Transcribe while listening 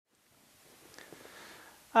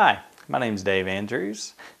Hi, my name is Dave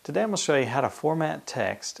Andrews. Today I'm going to show you how to format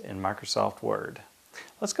text in Microsoft Word.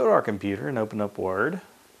 Let's go to our computer and open up Word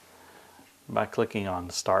by clicking on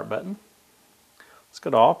the Start button. Let's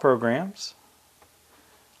go to All Programs.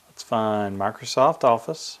 Let's find Microsoft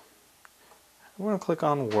Office. We're going to click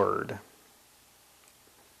on Word.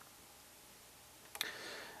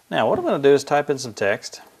 Now what I'm going to do is type in some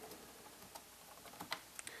text.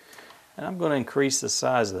 And I'm going to increase the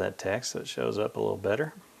size of that text so it shows up a little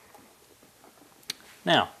better.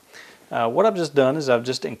 Now, what I've just done is I've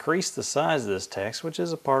just increased the size of this text, which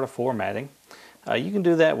is a part of formatting. You can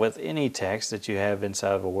do that with any text that you have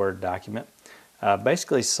inside of a Word document.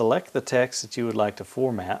 Basically, select the text that you would like to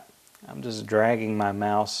format. I'm just dragging my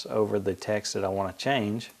mouse over the text that I want to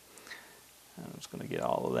change. I'm just going to get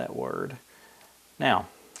all of that word. Now,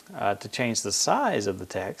 to change the size of the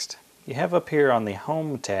text, you have up here on the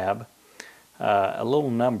Home tab a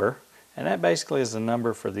little number, and that basically is the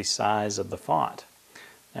number for the size of the font.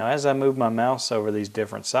 Now as I move my mouse over these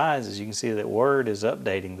different sizes, you can see that Word is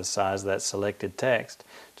updating the size of that selected text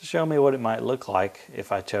to show me what it might look like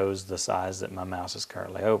if I chose the size that my mouse is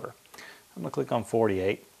currently over. I'm going to click on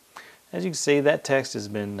 48. As you can see, that text has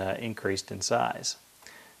been increased in size.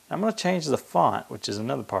 Now, I'm going to change the font, which is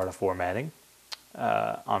another part of formatting.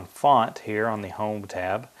 On Font here on the Home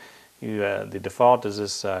tab, the default is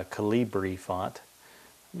this Calibri font.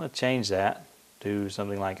 I'm going to change that to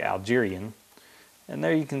something like Algerian. And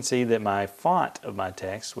there you can see that my font of my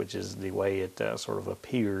text, which is the way it sort of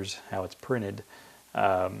appears, how it's printed,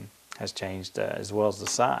 has changed as well as the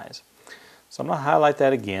size. So I'm going to highlight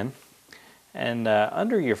that again. And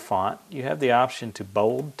under your font, you have the option to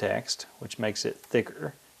bold text, which makes it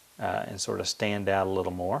thicker and sort of stand out a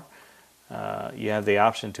little more. You have the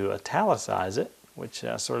option to italicize it, which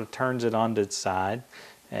sort of turns it onto its side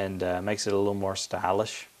and makes it a little more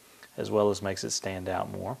stylish, as well as makes it stand out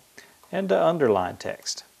more. And to underline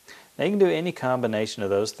text. Now you can do any combination of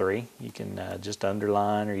those three. You can just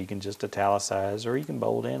underline, or you can just italicize, or you can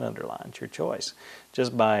bold and underline. It's your choice,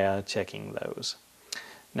 just by checking those.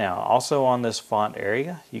 Now also on this font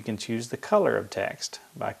area, you can choose the color of text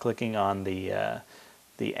by clicking on the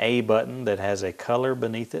A button that has a color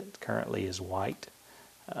beneath it. Currently is white.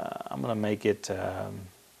 I'm going to make it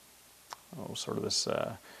sort of this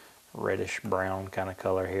reddish brown kind of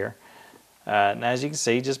color here. Now as you can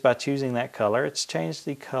see, just by choosing that color, it's changed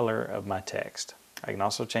the color of my text. I can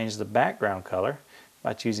also change the background color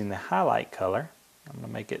by choosing the highlight color. I'm going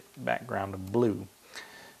to make it background of blue.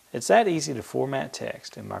 It's that easy to format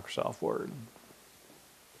text in Microsoft Word.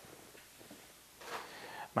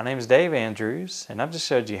 My name is Dave Andrews, and I've just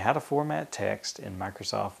showed you how to format text in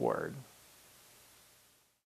Microsoft Word.